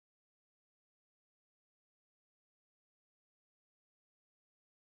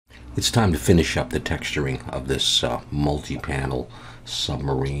It's time to finish up the texturing of this multi-panel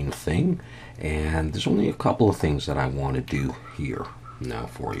submarine thing, and there's only a couple of things that I want to do here now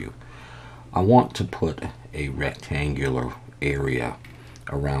for you. I want to put a rectangular area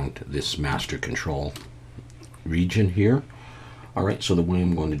around this master control region here. Alright, so the way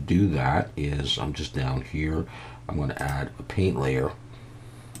I'm going to do that is I'm just down here. I'm going to add a paint layer,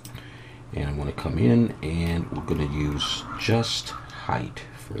 and I'm going to come in and we're going to use just height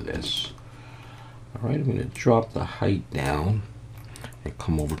for this. Alright, I'm going to drop the height down and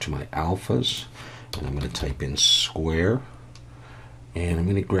come over to my alphas, and I'm going to type in square, and I'm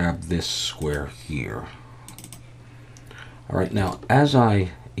going to grab this square here. Alright, now as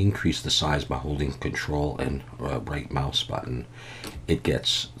I increase the size by holding control and right mouse button, it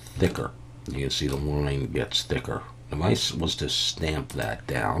gets thicker. You can see the line gets thicker. If I was to stamp that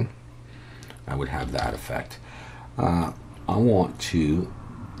down, I would have that effect. I want to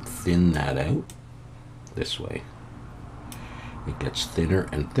thin that out this way. It gets thinner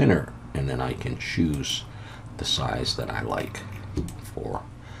and thinner, and then I can choose the size that I like for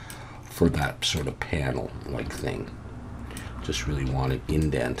that sort of panel like thing. Just really want an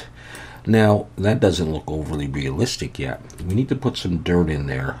indent. Now that doesn't look overly realistic yet. We need to put some dirt in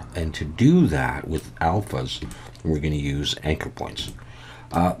there, and to do that with alphas we're going to use anchor points.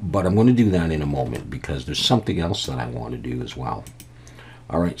 But I'm going to do that in a moment because there's something else that I want to do as well.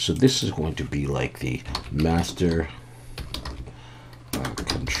 Alright, so this is going to be like the master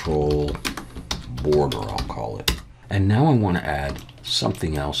control border, I'll call it. And now I want to add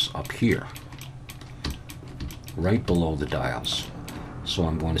something else up here, right below the dials. So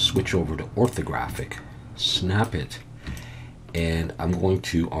I'm going to switch over to orthographic, snap it, and I'm going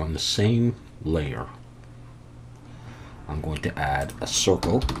to, on the same layer, I'm going to add a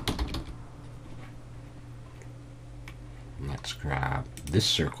circle. Let's grab this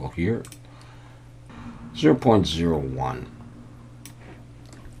circle here, 0.01.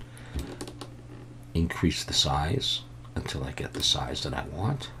 Increase the size until I get the size that I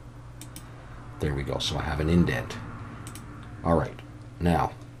want. There we go, so I have an indent. Alright,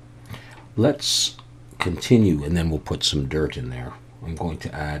 now let's continue, and then we'll put some dirt in there. I'm going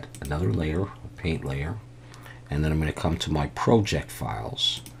to add another layer, a paint layer, and then I'm going to come to my project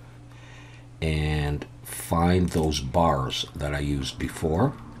files and find those bars that I used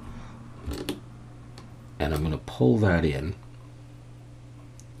before, and I'm going to pull that in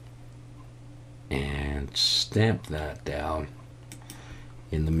and stamp that down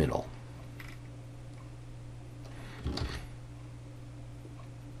in the middle.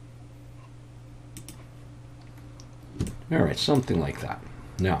 Alright, something like that.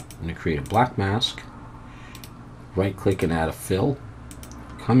 Now I'm going to create a black mask, right click and add a fill,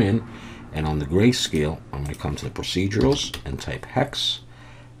 come in, and on the grayscale I'm going to come to the procedurals and type hex,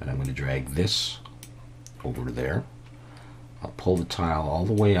 and I'm going to drag this over to there. I'll pull the tile all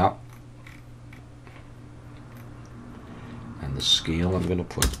the way up, and the scale I'm going to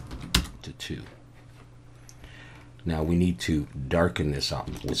put to 2. Now we need to darken this up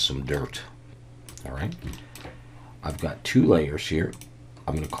with some dirt. Alright, I've got 2 layers here.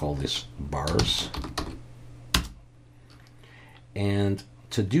 I'm going to call this bars, and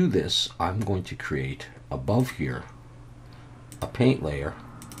to do this I'm going to create above here a paint layer,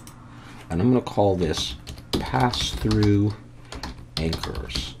 and I'm going to call this pass-through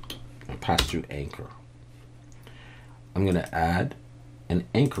anchors, or pass-through anchor. I'm going to add an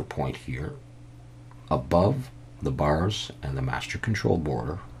anchor point here above the bars and the master control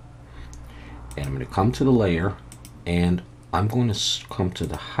border, and I'm going to come to the layer, and I'm going to come to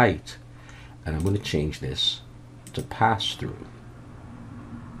the height, and I'm going to change this to pass through.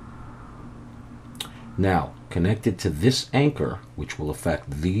 Now connected to this anchor, which will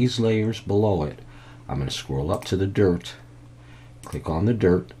affect these layers below it, I'm going to scroll up to the dirt, click on the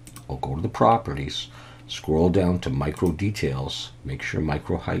dirt, I'll go to the properties, scroll down to micro details, make sure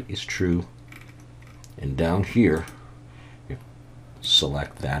micro height is true, and down here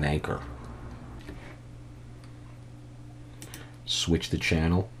select that anchor. Switch the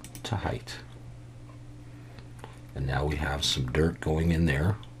channel to height, and now we have some dirt going in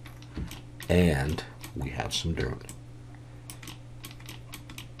there, and we have some dirt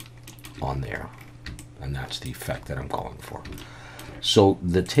on there, and that's the effect that I'm going for. So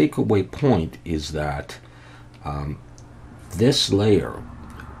the takeaway point is that this layer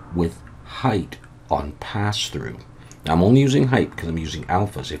with height on pass-through, now I'm only using height because I'm using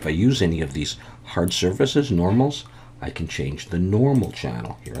alphas. If I use any of these hard surfaces, normals, I can change the normal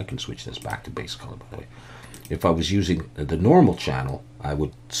channel. Here, I can switch this back to base color, by the way. If I was using the normal channel, I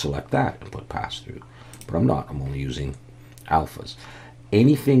would select that and put pass-through. But I'm not. I'm only using alphas.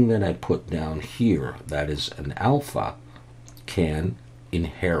 anything that I put down here that is an alpha can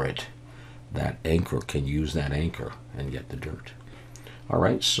inherit that anchor, can use that anchor and get the dirt. All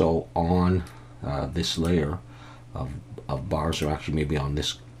right, so on this layer of bars, or actually maybe on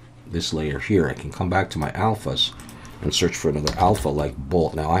this layer here, I can come back to my alphas and search for another alpha like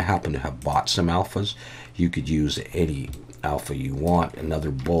bolt. Now I happen to have bought some alphas. You could use any alpha you want,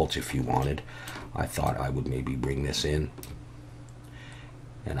 another bolt if you wanted. I thought I would maybe bring this in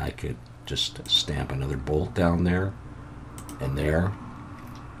and I could just stamp another bolt down there and there.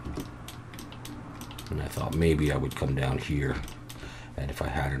 And I thought maybe I would come down here, and if I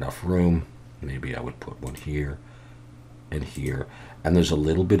had enough room, maybe I would put one here and here. And there's a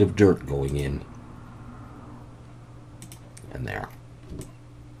little bit of dirt going in and there.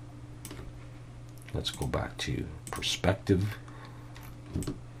 Let's go back to perspective,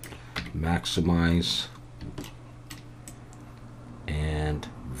 maximize, and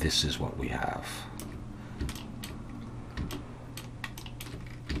this is what we have.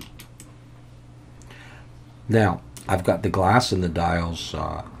 Now, I've got the glass and the dials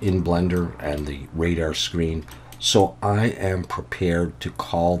in Blender and the radar screen, so I am prepared to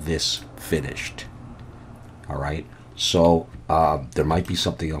call this finished. All right, so there might be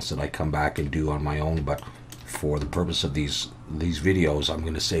something else that I come back and do on my own, but for the purpose of these videos, I'm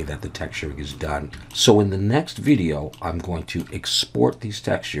going to say that the texturing is done. So in the next video, I'm going to export these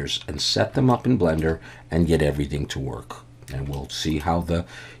textures and set them up in Blender and get everything to work. And we'll see how the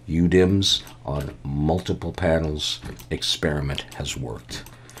Udims on multiple panels experiment has worked.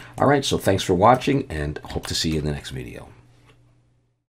 All right, so thanks for watching, and hope to see you in the next video.